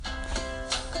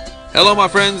Hello, my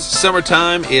friends.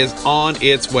 Summertime is on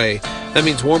its way. That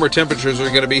means warmer temperatures are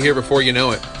going to be here before you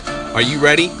know it. Are you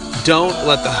ready? Don't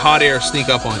let the hot air sneak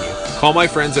up on you. Call my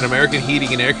friends at American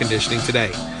Heating and Air Conditioning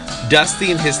today.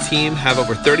 Dusty and his team have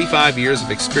over 35 years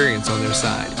of experience on their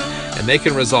side, and they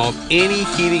can resolve any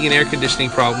heating and air conditioning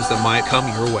problems that might come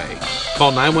your way.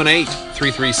 Call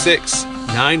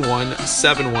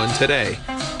 918-336-9171 today.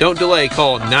 Don't delay.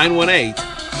 Call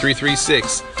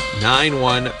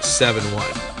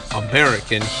 918-336-9171.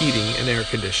 American Heating and Air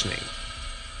Conditioning.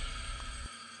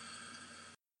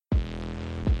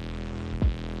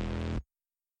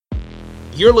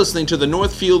 You're listening to the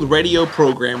Northfield Radio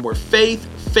program, where faith,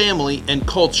 family, and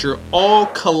culture all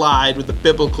collide with the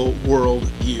biblical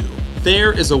worldview.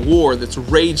 There is a war that's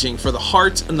raging for the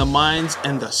hearts and the minds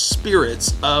and the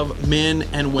spirits of men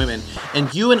and women.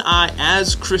 And you and I,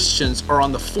 as Christians, are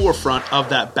on the forefront of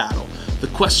that battle. The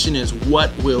question is,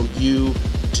 what will you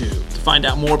do? To find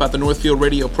out more about the Northfield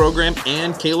Radio program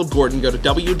and Caleb Gordon, go to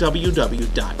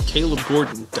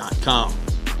www.calebgordon.com.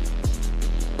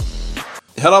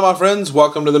 Hello, my friends.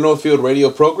 Welcome to the Northfield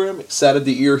Radio program. Excited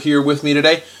that you're here with me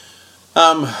today.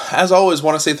 As always,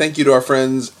 want to say thank you to our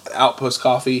friends at Outpost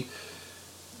Coffee.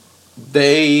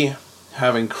 They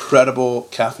have incredible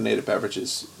caffeinated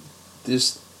beverages.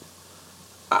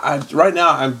 Right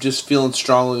now, I'm just feeling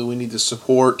strongly we need to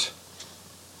support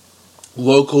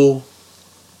local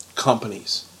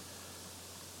companies.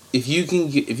 If you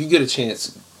get a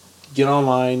chance, get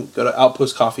online, go to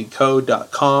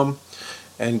outpostcoffeeco.com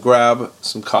and grab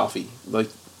some coffee. Like,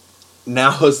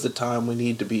 now is the time we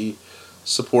need to be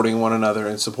supporting one another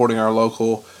and supporting our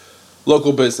local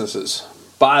businesses.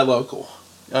 Buy local.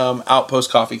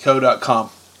 Outpostcoffeeco.com.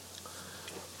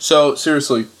 So,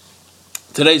 seriously,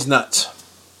 today's nuts.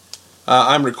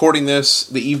 I'm recording this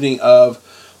the evening of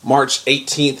March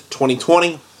 18th,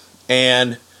 2020,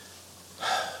 and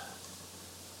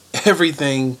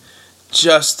everything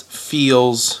just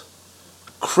feels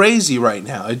crazy right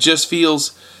now. It just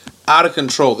feels out of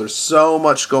control. There's so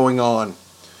much going on.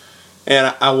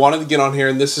 And I wanted to get on here,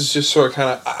 and this is just sort of kind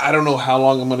of, I don't know how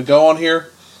long I'm going to go on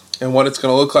here and what it's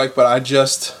going to look like, but I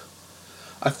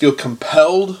feel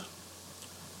compelled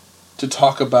to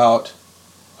talk about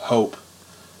hope.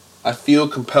 I feel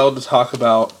compelled to talk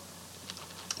about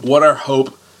what our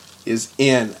hope is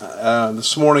in.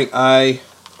 This morning,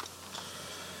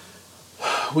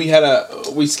 we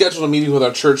scheduled a meeting with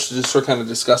our church to just sort of kind of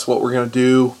discuss what we're going to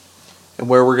do and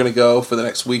where we're going to go for the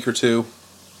next week or two.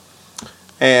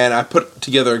 And I put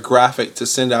together a graphic to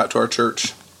send out to our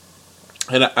church.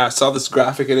 And I saw this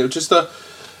graphic, and it was just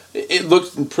it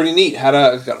looked pretty neat. Had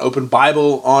an open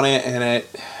Bible on it, and it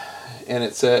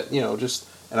said,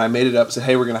 and I made it up. Said,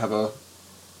 hey, we're going to have a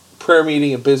prayer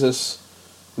meeting, a business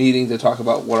meeting to talk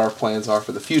about what our plans are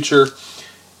for the future.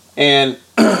 And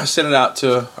sent it out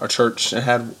to our church, and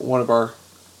had one of our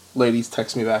ladies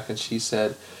text me back, and she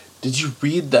said, did you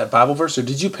read that Bible verse, or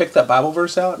did you pick that Bible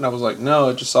verse out? And I was like, no,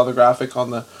 I just saw the graphic on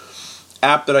the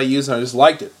app that I use, and I just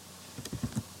liked it.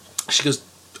 She goes,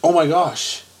 oh my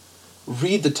gosh,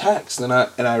 read the text. And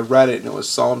I read it, and it was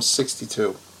Psalm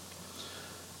 62.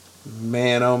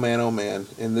 Man, oh man, oh man.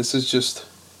 And this is just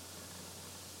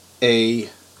a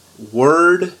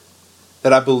word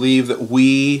that I believe that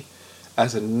we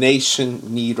as a nation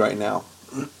need right now.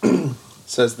 It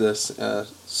says this,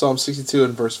 Psalm 62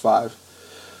 and verse 5.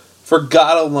 For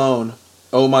God alone,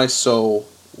 O my soul,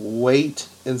 wait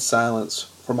in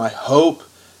silence, for my hope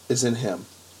is in him.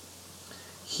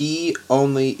 He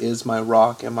only is my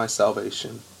rock and my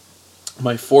salvation.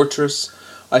 My fortress,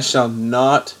 I shall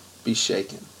not be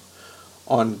shaken.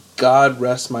 On God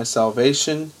rests my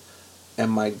salvation,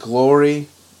 and my glory,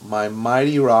 my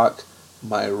mighty rock,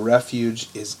 my refuge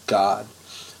is God.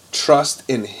 Trust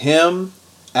in him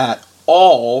at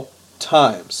all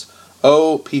times.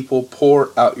 O people,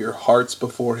 pour out your hearts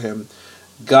before him.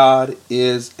 God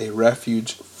is a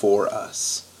refuge for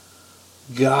us.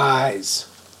 Guys,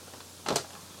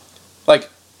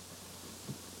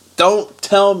 don't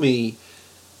tell me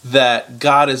that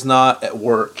God is not at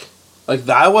work. I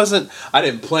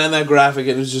didn't plan that graphic.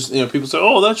 It was just, people say,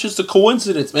 oh, that's just a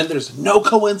coincidence. Man, there's no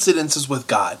coincidences with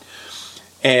God.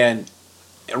 And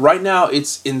right now,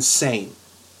 it's insane.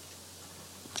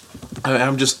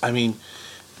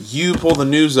 You pull the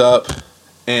news up,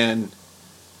 and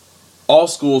all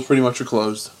schools pretty much are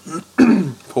closed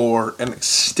for an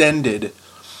extended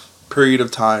period of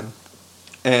time.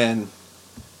 And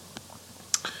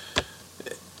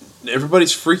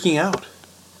everybody's freaking out.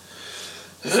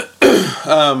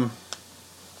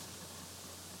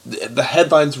 The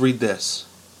headlines read this: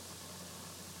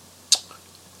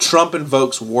 Trump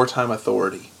invokes wartime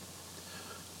authority.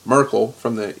 Merkel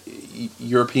from the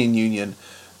European Union,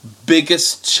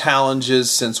 biggest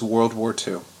challenges since World War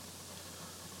II.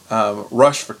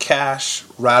 Rush for cash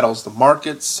rattles the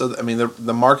markets. So, I mean,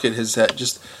 the market has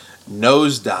just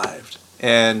nosedived.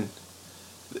 And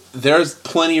there's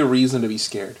plenty of reason to be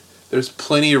scared. There's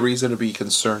plenty of reason to be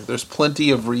concerned. There's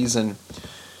plenty of reason.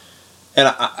 And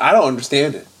I don't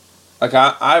understand it. Like,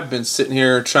 I've been sitting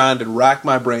here trying to rack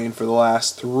my brain for the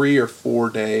last 3 or 4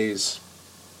 days.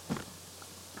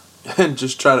 And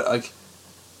just try to, like,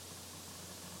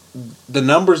 the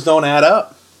numbers don't add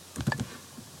up.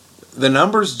 The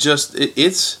numbers just,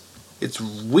 it's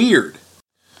weird.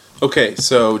 Okay,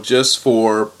 so just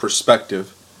for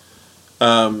perspective,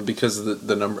 because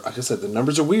the number, like I said, the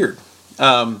numbers are weird.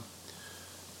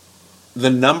 The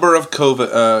number of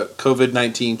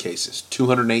COVID-19 cases,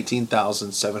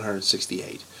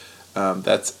 218,768.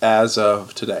 That's as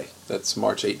of today. That's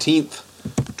March 18th,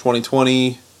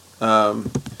 2020.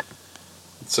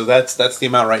 So that's the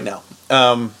amount right now.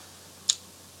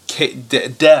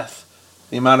 Death.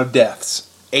 The amount of deaths,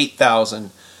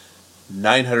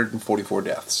 8,944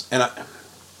 deaths. And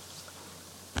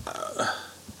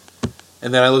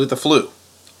then I look at the flu.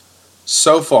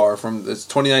 So far from this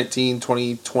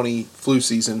 2019-2020 flu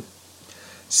season,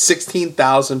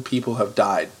 16,000 people have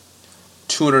died.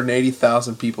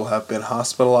 280,000 people have been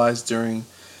hospitalized during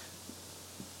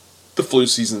the flu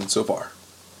season so far.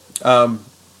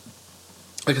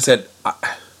 Like I said,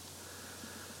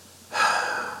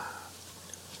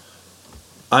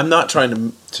 I'm not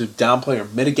trying to downplay or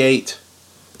mitigate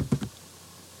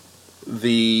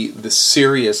the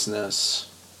seriousness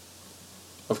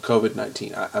of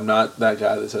COVID-19. I'm not that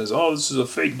guy that says, oh, this is a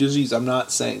fake disease. I'm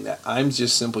not saying that. I'm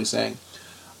just simply saying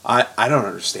I don't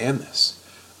understand this.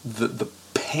 The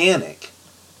panic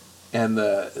and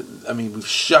we've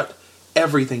shut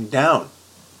everything down.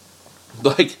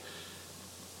 Like,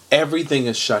 everything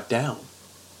is shut down.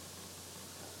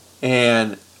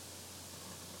 And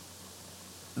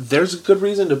there's a good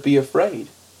reason to be afraid.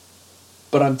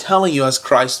 But I'm telling you, as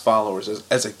Christ followers,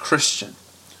 as a Christian,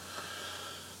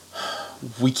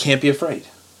 we can't be afraid.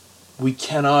 We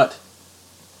cannot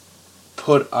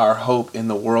put our hope in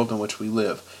the world in which we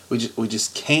live. We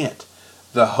just can't.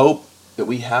 The hope that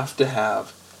we have to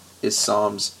have is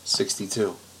Psalms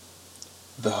 62.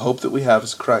 The hope that we have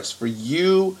is Christ. For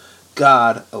you,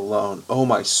 God alone, O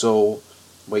my soul,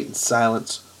 wait in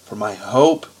silence, for my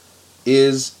hope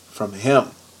is from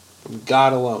Him. From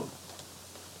God alone.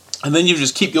 And then you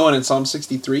just keep going in Psalm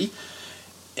 63,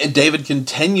 and David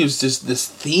continues this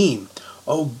theme.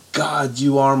 Oh God,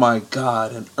 you are my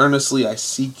God, and earnestly I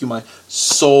seek you. My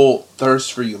soul thirsts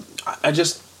for you.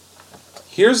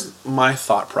 Here's my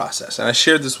thought process, and I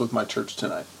shared this with my church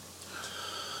tonight.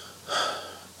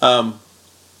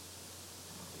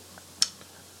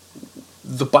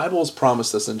 The Bible has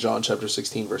promised us in John chapter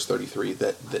 16, verse 33,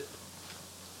 that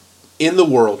in the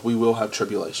world we will have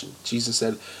tribulation. Jesus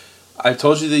said, I've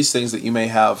told you these things that you may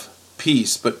have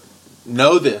peace, but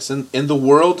know this, in the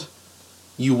world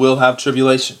you will have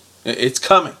tribulation. It's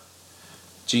coming.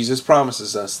 Jesus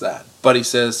promises us that. But He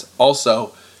says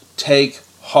also, take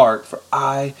heart, for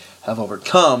I have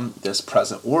overcome this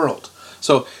present world.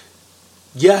 So,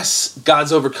 yes,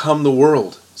 God's overcome the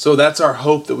world. So that's our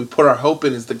hope, that we put our hope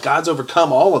in, is that God's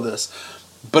overcome all of this.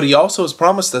 But He also has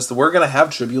promised us that we're going to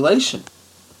have tribulation.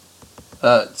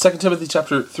 2 Timothy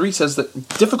chapter 3 says that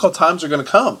difficult times are going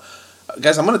to come.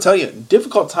 Guys, I'm going to tell you,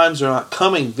 difficult times are not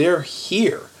coming. They're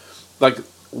here. Like,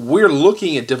 we're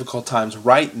looking at difficult times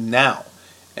right now.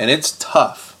 And it's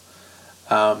tough.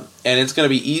 And it's going to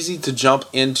be easy to jump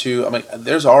into.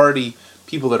 There's already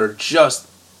people that are just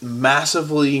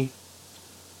massively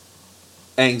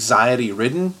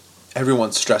anxiety-ridden.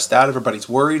 Everyone's stressed out. Everybody's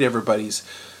worried. Everybody's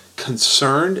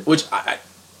concerned. Which I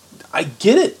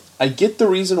get it. I get the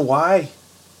reason why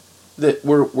that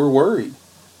we're worried.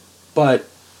 But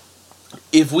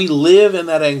if we live in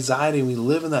that anxiety and we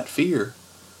live in that fear,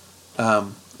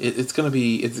 it's going to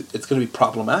be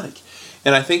problematic.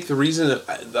 And I think the reason that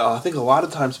I think a lot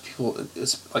of times people,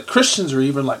 it's like Christians are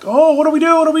even like, oh, what do we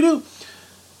do? What do we do?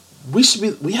 We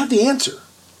have the answer.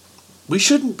 We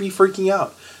shouldn't be freaking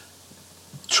out.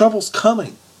 Trouble's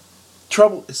coming.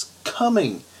 Trouble is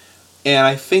coming. And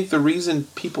I think the reason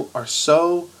people are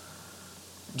so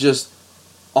just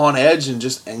on edge and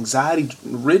just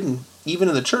anxiety-ridden, even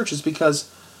in the church, is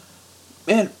because,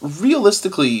 man,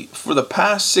 realistically, for the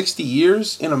past 60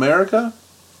 years in America,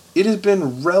 it has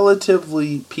been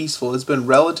relatively peaceful. It's been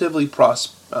relatively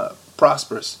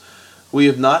prosperous. We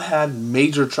have not had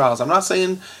major trials. I'm not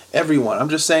saying everyone. I'm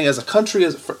just saying as a country,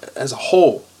 as a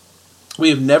whole, we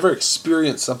have never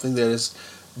experienced something that has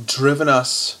driven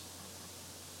us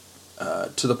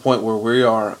to the point where we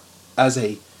are, as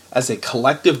a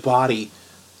collective body,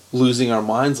 losing our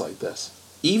minds like this.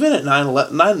 Even at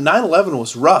 9/11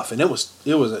 was rough, and it was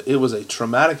a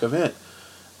traumatic event,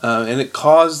 and it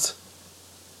caused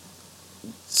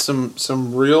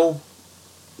some real,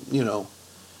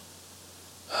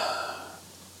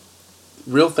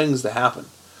 real things to happen.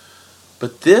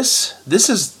 But this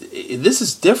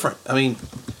is different. I mean,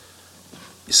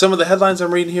 some of the headlines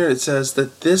I'm reading here, it says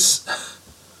that this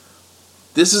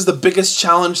is the biggest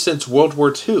challenge since World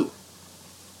War II.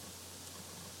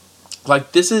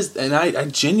 Like, this is, and I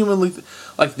genuinely,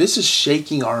 like, this is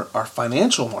shaking our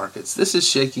financial markets. This is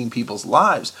shaking people's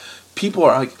lives. People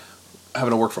are, like,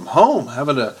 having to work from home,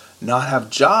 having to not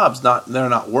have jobs, they're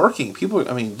not working. People,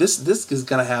 I mean, this is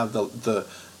going to have the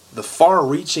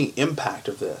far-reaching impact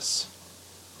of this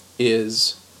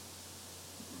is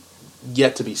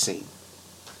yet to be seen.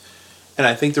 And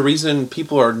I think the reason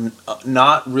people are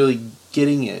not really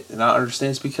getting it and not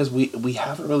understanding is because we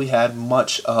haven't really had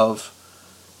much of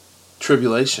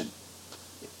tribulation.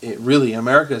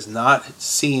 America has not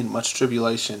seen much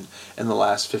tribulation in the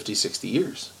last 50, 60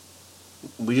 years.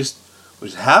 We just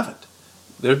haven't.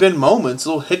 There have been moments,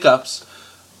 little hiccups,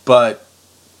 but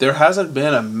there hasn't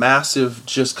been a massive,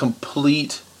 just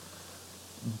complete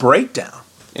breakdown.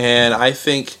 And I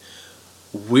think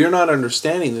we're not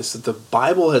understanding this, that the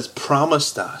Bible has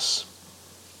promised us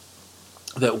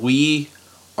that we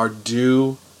are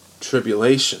due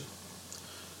tribulation.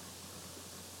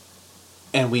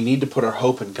 And we need to put our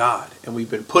hope in God. And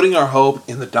we've been putting our hope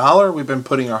in the dollar. We've been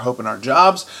putting our hope in our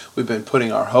jobs. We've been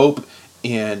putting our hope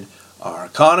in our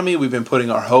economy. We've been putting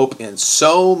our hope in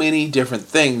so many different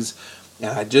things.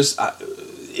 And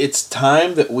it's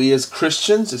time that we as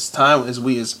Christians, it's time as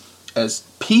we as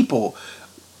people,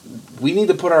 we need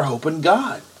to put our hope in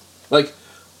God. Like,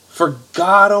 for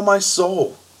God, O my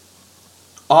soul,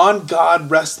 on God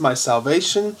rests my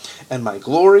salvation and my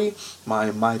glory,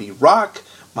 my mighty rock.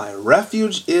 My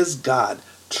refuge is God.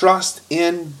 Trust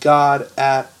in God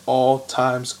at all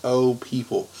times, O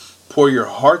people. Pour your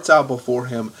hearts out before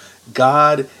Him.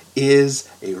 God is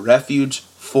a refuge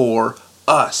for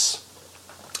us.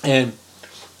 And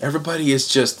everybody is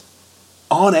just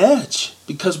on edge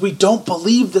because we don't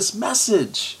believe this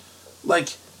message.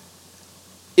 Like,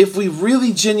 if we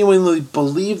really genuinely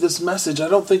believe this message, I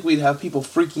don't think we'd have people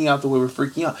freaking out the way we're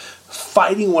freaking out,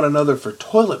 fighting one another for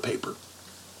toilet paper.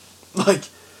 Like,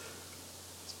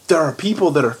 there are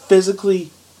people that are physically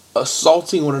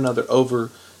assaulting one another over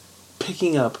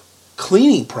picking up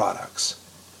cleaning products.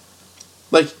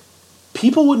 Like,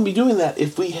 people wouldn't be doing that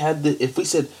if we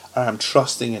said, I'm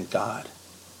trusting in God.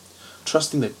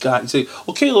 Trusting that God. You say,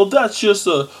 okay, well, that's just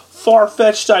a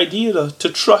far-fetched idea to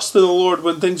trust in the Lord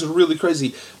when things are really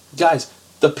crazy. Guys,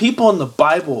 the people in the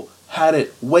Bible had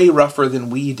it way rougher than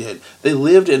we did. They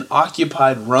lived in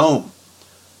occupied Rome.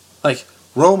 Like,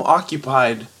 Rome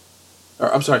occupied...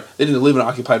 I'm sorry, they didn't live in an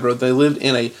occupied road. They lived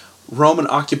in a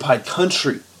Roman-occupied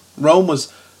country. Rome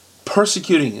was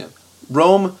persecuting them.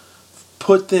 Rome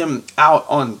put them out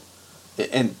on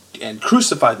and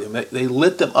crucified them. They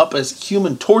lit them up as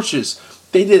human torches.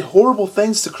 They did horrible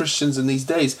things to Christians in these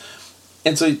days.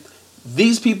 And so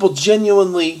these people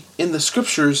genuinely, in the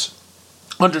scriptures,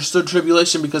 understood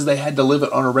tribulation because they had to live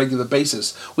it on a regular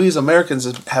basis. We as Americans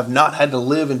have not had to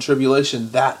live in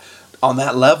tribulation on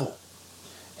that level.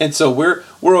 And so we're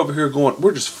over here going,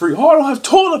 we're just free. Oh, I don't have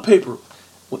toilet paper.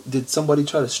 Did somebody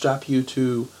try to strap you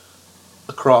to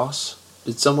a cross?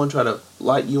 Did someone try to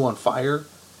light you on fire?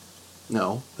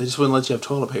 No, they just wouldn't let you have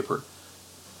toilet paper.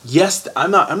 Yes, I'm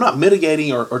not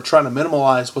mitigating or trying to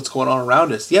minimize what's going on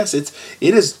around us. Yes,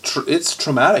 it's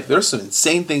traumatic. There's some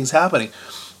insane things happening.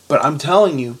 But I'm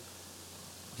telling you,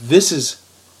 this is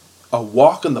a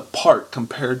walk in the park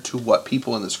compared to what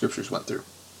people in the scriptures went through.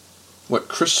 What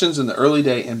Christians in the early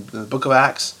day in the book of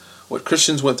Acts, what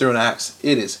Christians went through in Acts,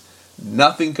 it is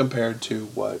nothing compared to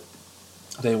what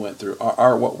they went through.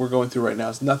 What we're going through right now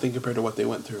is nothing compared to what they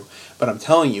went through. But I'm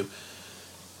telling you,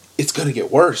 it's going to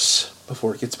get worse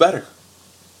before it gets better.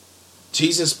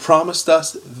 Jesus promised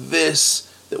us this,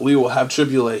 that we will have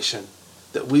tribulation,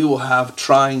 that we will have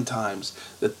trying times,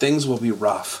 that things will be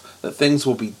rough, that things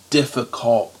will be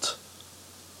difficult.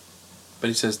 But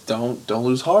he says, don't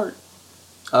lose heart.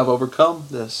 I've overcome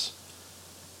this.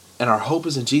 And our hope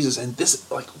is in Jesus. And this,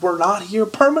 like, we're not here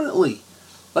permanently.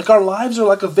 Like, our lives are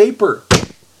like a vapor.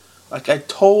 Like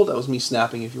that was me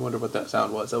snapping, if you wonder what that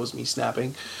sound was. That was me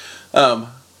snapping.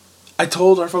 I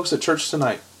told our folks at church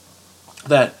tonight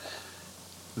that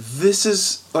this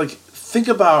is, like, think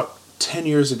about 10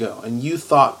 years ago. And you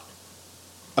thought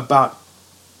about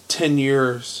 10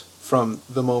 years from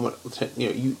the moment,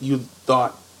 you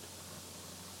thought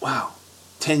wow,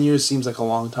 10 years seems like a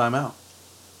long time out.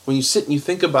 When you sit and you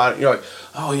think about it, you're like,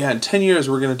 oh yeah, in 10 years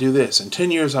we're going to do this. In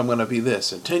 10 years I'm going to be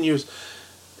this. In 10 years.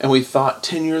 And we thought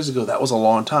 10 years ago that was a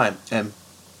long time. And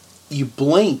you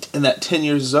blinked and that 10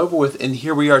 years is over with, and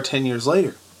here we are 10 years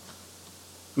later.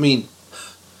 I mean,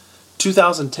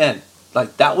 2010,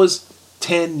 like that was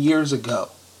 10 years ago.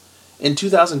 In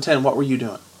 2010, what were you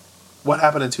doing? What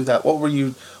happened in 2000? What were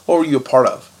you a part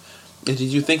of? And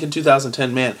did you think in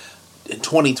 2010, man, in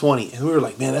 2020, and we were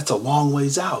like, man, that's a long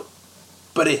ways out.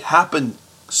 But it happened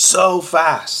so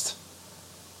fast.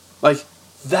 Like,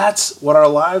 that's what our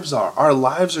lives are. Our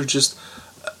lives are just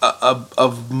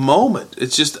a moment.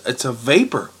 It's a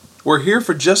vapor. We're here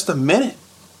for just a minute.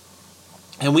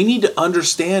 And we need to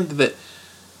understand that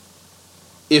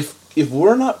if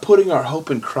we're not putting our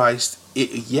hope in Christ,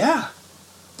 we're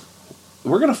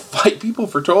going to fight people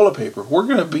for toilet paper. We're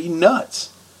going to be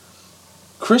nuts.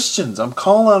 Christians, I'm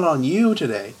calling on you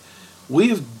today.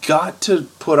 We've got to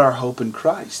put our hope in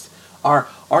Christ.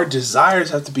 Our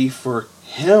desires have to be for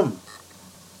Him.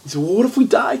 You say, well, what if we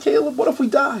die, Caleb? What if we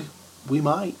die? We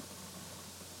might.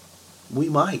 We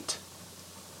might.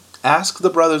 Ask the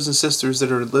brothers and sisters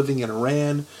that are living in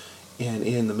Iran and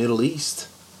in the Middle East.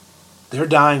 They're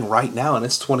dying right now, and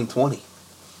it's 2020.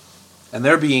 And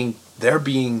they're being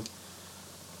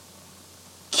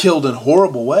killed in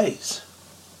horrible ways.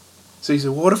 So you say,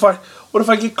 well, what if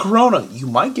I get corona? You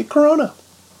might get corona,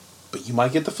 but you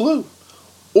might get the flu.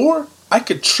 Or I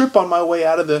could trip on my way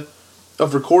out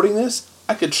of recording this.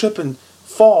 I could trip and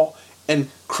fall and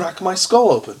crack my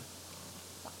skull open.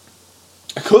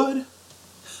 I could.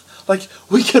 Like,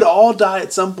 we could all die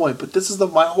at some point, but this is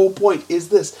my whole point is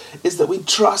that we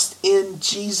trust in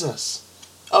Jesus.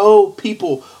 Oh,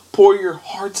 people, pour your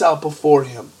hearts out before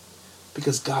Him,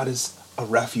 because God is a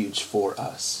refuge for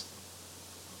us.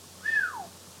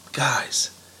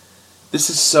 Guys, this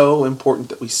is so important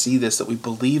that we see this, that we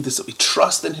believe this, that we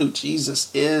trust in who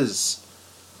Jesus is.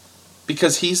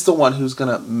 Because He's the one who's we're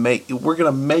going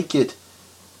to make it,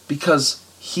 because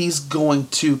He's going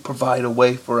to provide a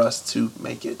way for us to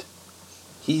make it.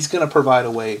 He's going to provide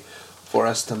a way for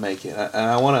us to make it. And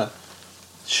I want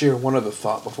to share one other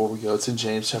thought before we go. It's in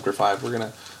James chapter 5. We're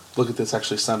going to look at this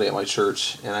actually Sunday at my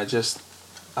church. And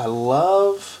I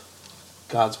love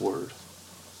God's Word.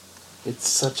 It's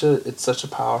such a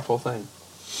powerful thing.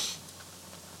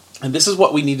 And this is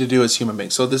what we need to do as human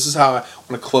beings. So this is how I want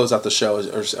to close out the show,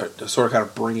 or sort of kind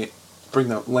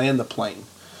of land the plane.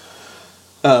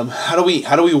 How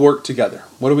do we work together?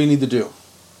 What do we need to do?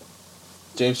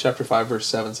 James chapter 5 verse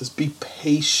 7 says, "Be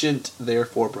patient,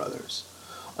 therefore, brothers,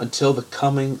 until the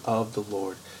coming of the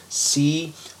Lord.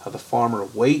 See how the farmer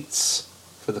waits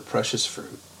for the precious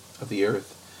fruit of the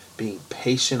earth, being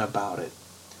patient about it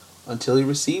until he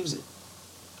receives it."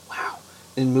 Wow.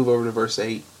 Then move over to verse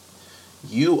 8.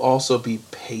 "You also be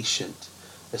patient.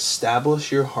 Establish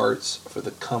your hearts, for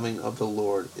the coming of the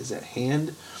Lord is at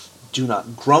hand. Do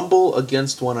not grumble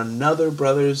against one another,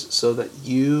 brothers, so that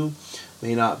you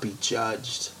may not be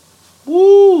judged."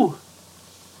 Woo!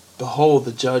 "Behold,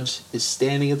 the judge is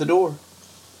standing at the door.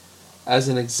 As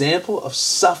an example of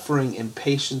suffering and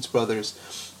patience, brothers,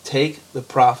 take the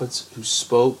prophets who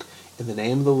spoke in the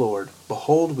name of the Lord.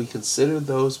 Behold, we consider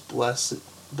those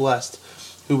blessed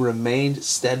who remained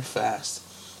steadfast.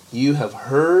 You have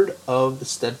heard of the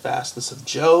steadfastness of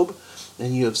Job,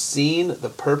 and you have seen the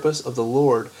purpose of the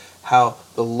Lord, how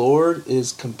the Lord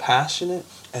is compassionate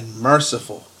and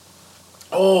merciful."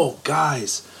 Oh,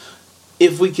 guys,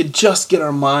 if we could just get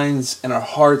our minds and our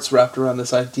hearts wrapped around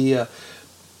this idea,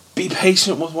 be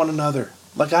patient with one another.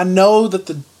 Like, I know that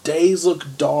the days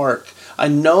look dark. I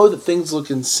know that things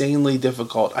look insanely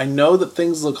difficult. I know that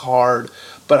things look hard,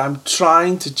 but I'm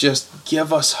trying to just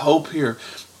give us hope here.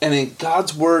 And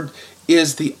God's Word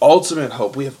is the ultimate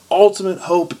hope. We have ultimate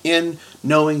hope in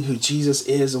knowing who Jesus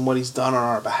is and what He's done on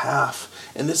our behalf.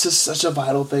 And this is such a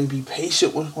vital thing. Be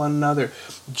patient with one another.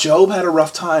 Job had a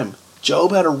rough time.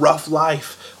 Job had a rough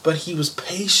life, but he was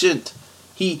patient.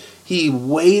 He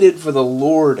waited for the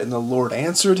Lord, and the Lord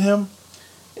answered him.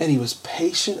 And he was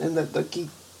patient, and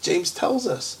James tells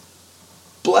us,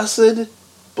 blessed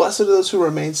are those who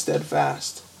remain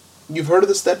steadfast. You've heard of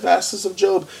the steadfastness of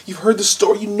Job. You've heard the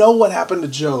story. You know what happened to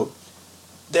Job.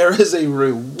 There is a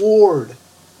reward.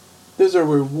 There's a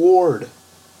reward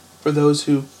for those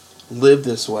who live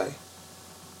this way,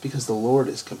 because the Lord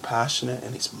is compassionate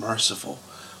and He's merciful.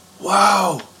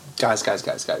 Wow. Guys.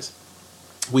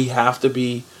 We have to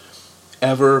be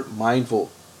ever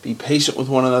mindful. Be patient with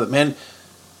one another. Man,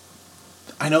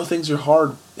 I know things are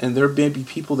hard, and there may be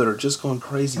people that are just going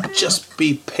crazy. Just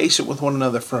be patient with one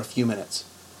another for a few minutes.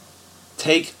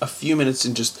 Take a few minutes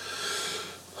and just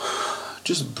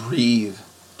just breathe.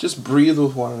 Just breathe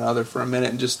with one another for a minute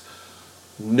and just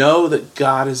know that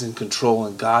God is in control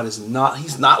and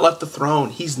He's not left the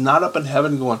throne. He's not up in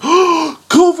heaven going, oh,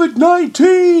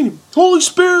 COVID-19, Holy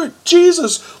Spirit,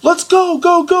 Jesus, let's go.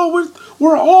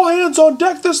 We're all hands on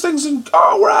deck. This thing's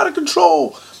we're out of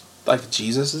control. Like,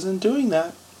 Jesus isn't doing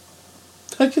that.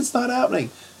 Like, it's not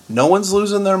happening. No one's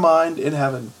losing their mind in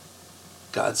heaven.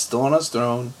 God's still on his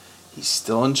throne. He's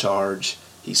still in charge.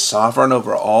 He's sovereign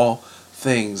over all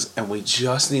things. And we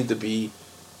just need to be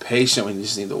patient. We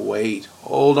just need to wait.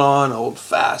 Hold on, hold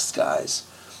fast, guys.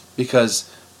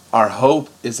 Because our hope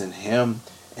is in Him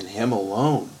and Him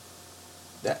alone.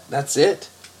 That's it.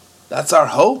 That's our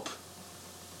hope.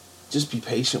 Just be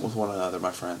patient with one another,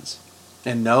 my friends.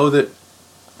 And know that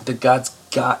God's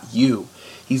got you.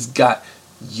 He's got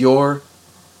your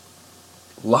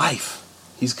life.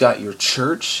 He's got your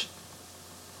church.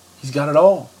 He's got it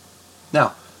all.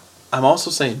 Now, I'm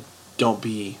also saying don't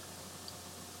be...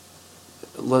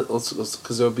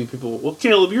 because there will be people, well,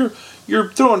 Caleb, you're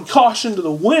throwing caution to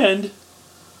the wind.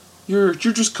 You're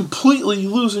just completely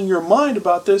losing your mind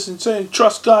about this and saying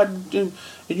trust God, and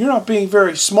you're not being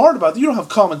very smart about it. You don't have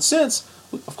common sense.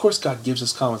 Of course God gives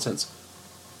us common sense.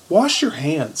 Wash your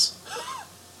hands.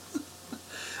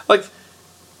 Like,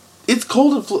 it's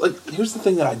cold and flu. Like, here's the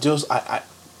thing that I do is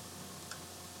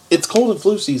it's cold and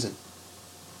flu season.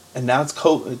 And now it's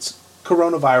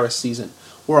coronavirus season.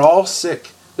 We're all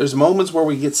sick. There's moments where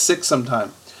we get sick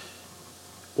sometime.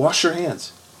 Wash your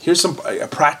hands. Here's a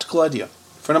practical idea.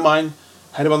 A friend of mine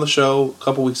had him on the show a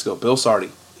couple weeks ago, Bill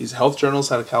Sardi. He's a health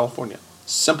journalist out of California.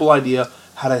 Simple idea,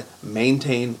 how to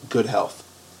maintain good health.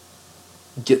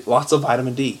 Get lots of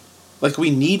vitamin D. Like, we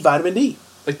need vitamin D.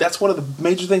 Like, that's one of the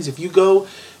major things. If you go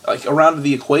like around to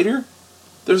the equator,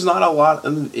 there's not a lot,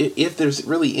 if there's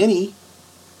really any,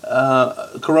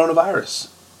 coronavirus.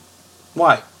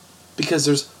 Why? Because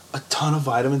there's a ton of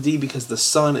vitamin D, because the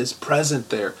sun is present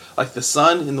there. Like, the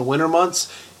sun in the winter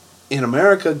months in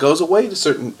America goes away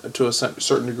to a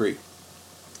certain degree.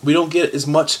 We don't get as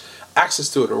much access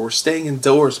to it, or we're staying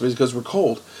indoors because we're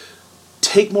cold.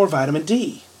 Take more vitamin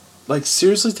D. Like,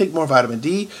 seriously, take more vitamin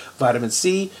D, vitamin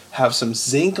C, have some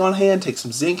zinc on hand, take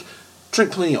some zinc,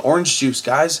 drink plenty of orange juice,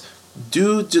 guys.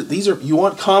 These are, you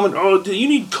want you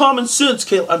need common sense,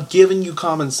 Caleb. I'm giving you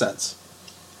common sense.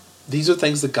 These are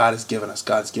things that God has given us.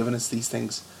 God's given us these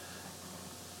things.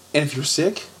 And if you're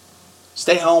sick,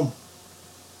 stay home.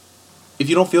 If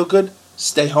you don't feel good,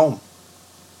 stay home.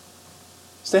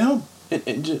 Stay home.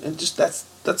 And just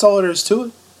that's all there is to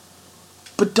it.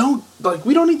 But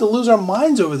we don't need to lose our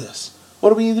minds over this. What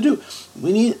do we need to do?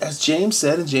 We need, as James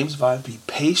said in James 5, be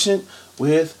patient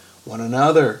with one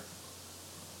another.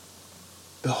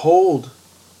 Behold,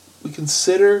 we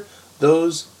consider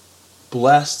those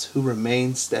blessed who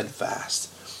remain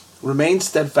steadfast. Remain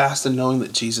steadfast in knowing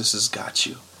that Jesus has got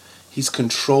you. He's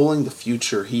controlling the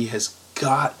future. He has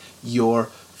got your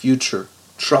future.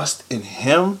 Trust in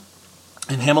Him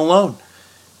and Him alone.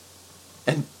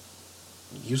 And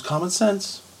use common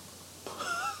sense.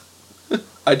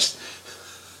 That's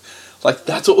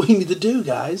what we need to do,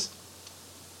 guys.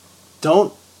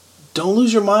 Don't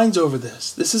lose your minds over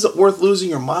this. This isn't worth losing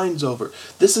your minds over.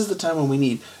 This is the time when we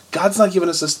need. God's not giving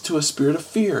us to a spirit of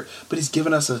fear, but He's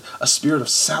given us a spirit of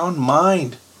sound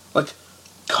mind. Like,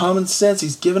 common sense.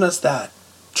 He's given us that.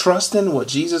 Trust in what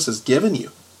Jesus has given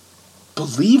you.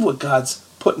 Believe what God's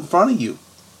put in front of you.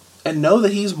 And know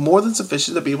that He's more than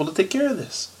sufficient to be able to take care of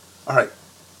this. All right.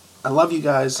 I love you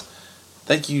guys.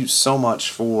 Thank you so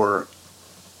much for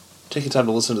taking time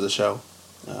to listen to the show.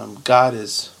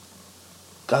 God's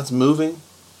moving.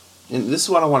 And this is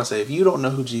what I want to say. If you don't know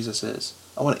who Jesus is,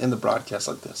 I want to end the broadcast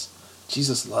like this.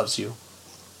 Jesus loves you.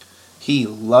 He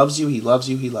loves you. He loves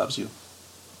you. He loves you.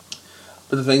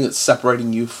 But the thing that's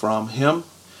separating you from Him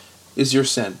is your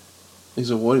sin. He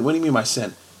said, what do you mean by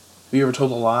sin? Have you ever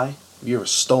told a lie? Have you ever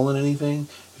stolen anything?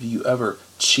 Have you ever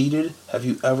cheated? Have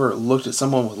you ever looked at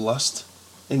someone with lust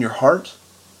in your heart?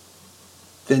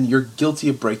 Then you're guilty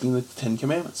of breaking the 10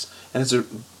 Commandments. And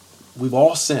we've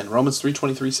all sinned. Romans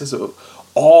 3:23 says that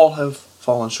all have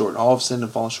fallen short. All have sinned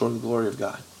and fallen short of the glory of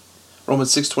God.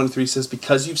 Romans 6:23 says,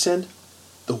 because you've sinned,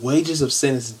 the wages of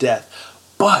sin is death.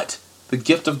 But the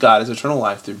gift of God is eternal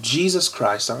life through Jesus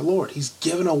Christ our Lord. He's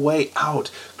given a way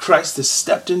out. Christ has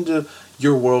stepped into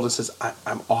your world and says,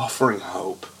 I'm offering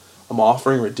hope. I'm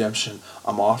offering redemption.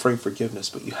 I'm offering forgiveness.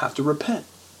 But you have to repent.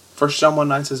 1 John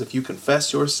 1:9 says, if you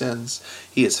confess your sins,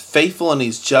 He is faithful and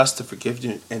He's just to forgive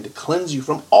you and to cleanse you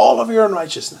from all of your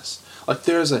unrighteousness. Like,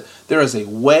 there is a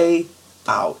way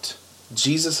out.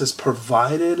 Jesus has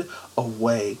provided a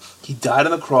way. He died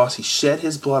on the cross. He shed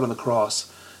His blood on the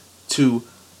cross to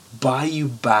buy you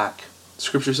back.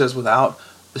 Scripture says without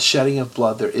the shedding of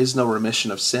blood, there is no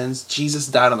remission of sins. Jesus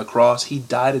died on the cross. He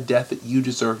died a death that you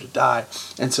deserve to die.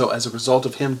 And so as a result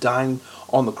of him dying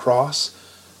on the cross,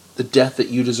 the death that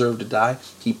you deserve to die,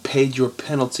 he paid your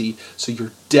penalty, so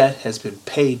your debt has been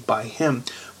paid by him.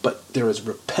 But there is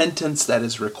repentance that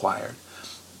is required.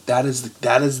 That is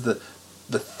the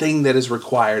thing that is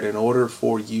required in order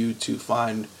for you to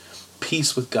find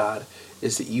peace with God,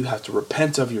 is that you have to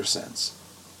repent of your sins.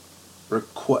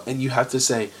 And you have to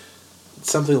say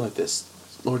something like this: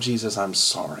 Lord Jesus, I'm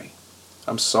sorry.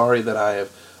 I'm sorry that I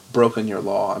have broken your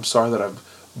law. I'm sorry that I've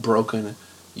broken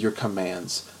your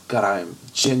commands. God, I am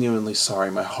genuinely sorry.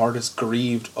 My heart is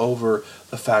grieved over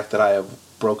the fact that I have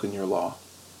broken your law.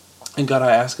 And God,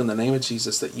 I ask in the name of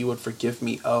Jesus that you would forgive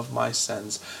me of my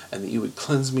sins, and that you would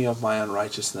cleanse me of my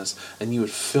unrighteousness, and you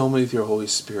would fill me with your Holy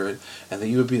Spirit, and that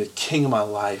you would be the king of my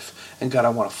life. And God, I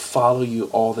want to follow you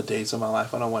all the days of my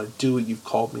life, and I want to do what you've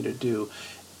called me to do.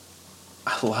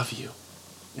 I love you.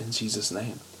 In Jesus'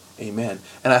 name, amen.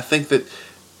 And I think that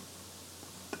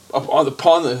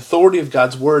upon the authority of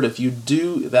God's word, if you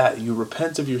do that, you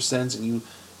repent of your sins and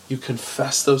you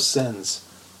confess those sins,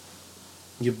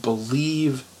 you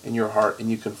believe in your heart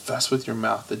and you confess with your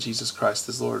mouth that Jesus Christ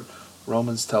is Lord,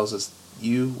 Romans tells us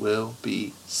you will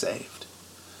be saved.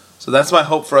 So that's my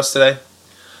hope for us today.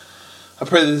 I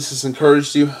pray that this has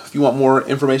encouraged you. If you want more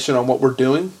information on what we're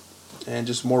doing and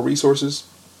just more resources,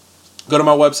 go to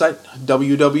my website,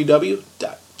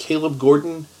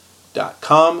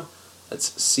 www.calebgordon.com.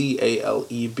 That's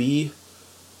CALEB,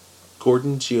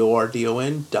 Gordon,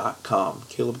 GORDON.com,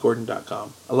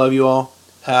 calebgordon.com. I love you all.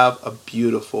 Have a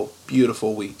beautiful,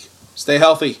 beautiful week. Stay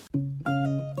healthy.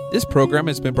 This program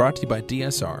has been brought to you by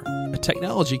DSR, a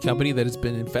technology company that has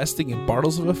been investing in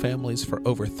Bartlesville families for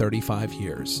over 35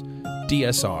 years.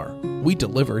 DSR, we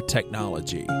deliver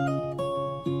technology.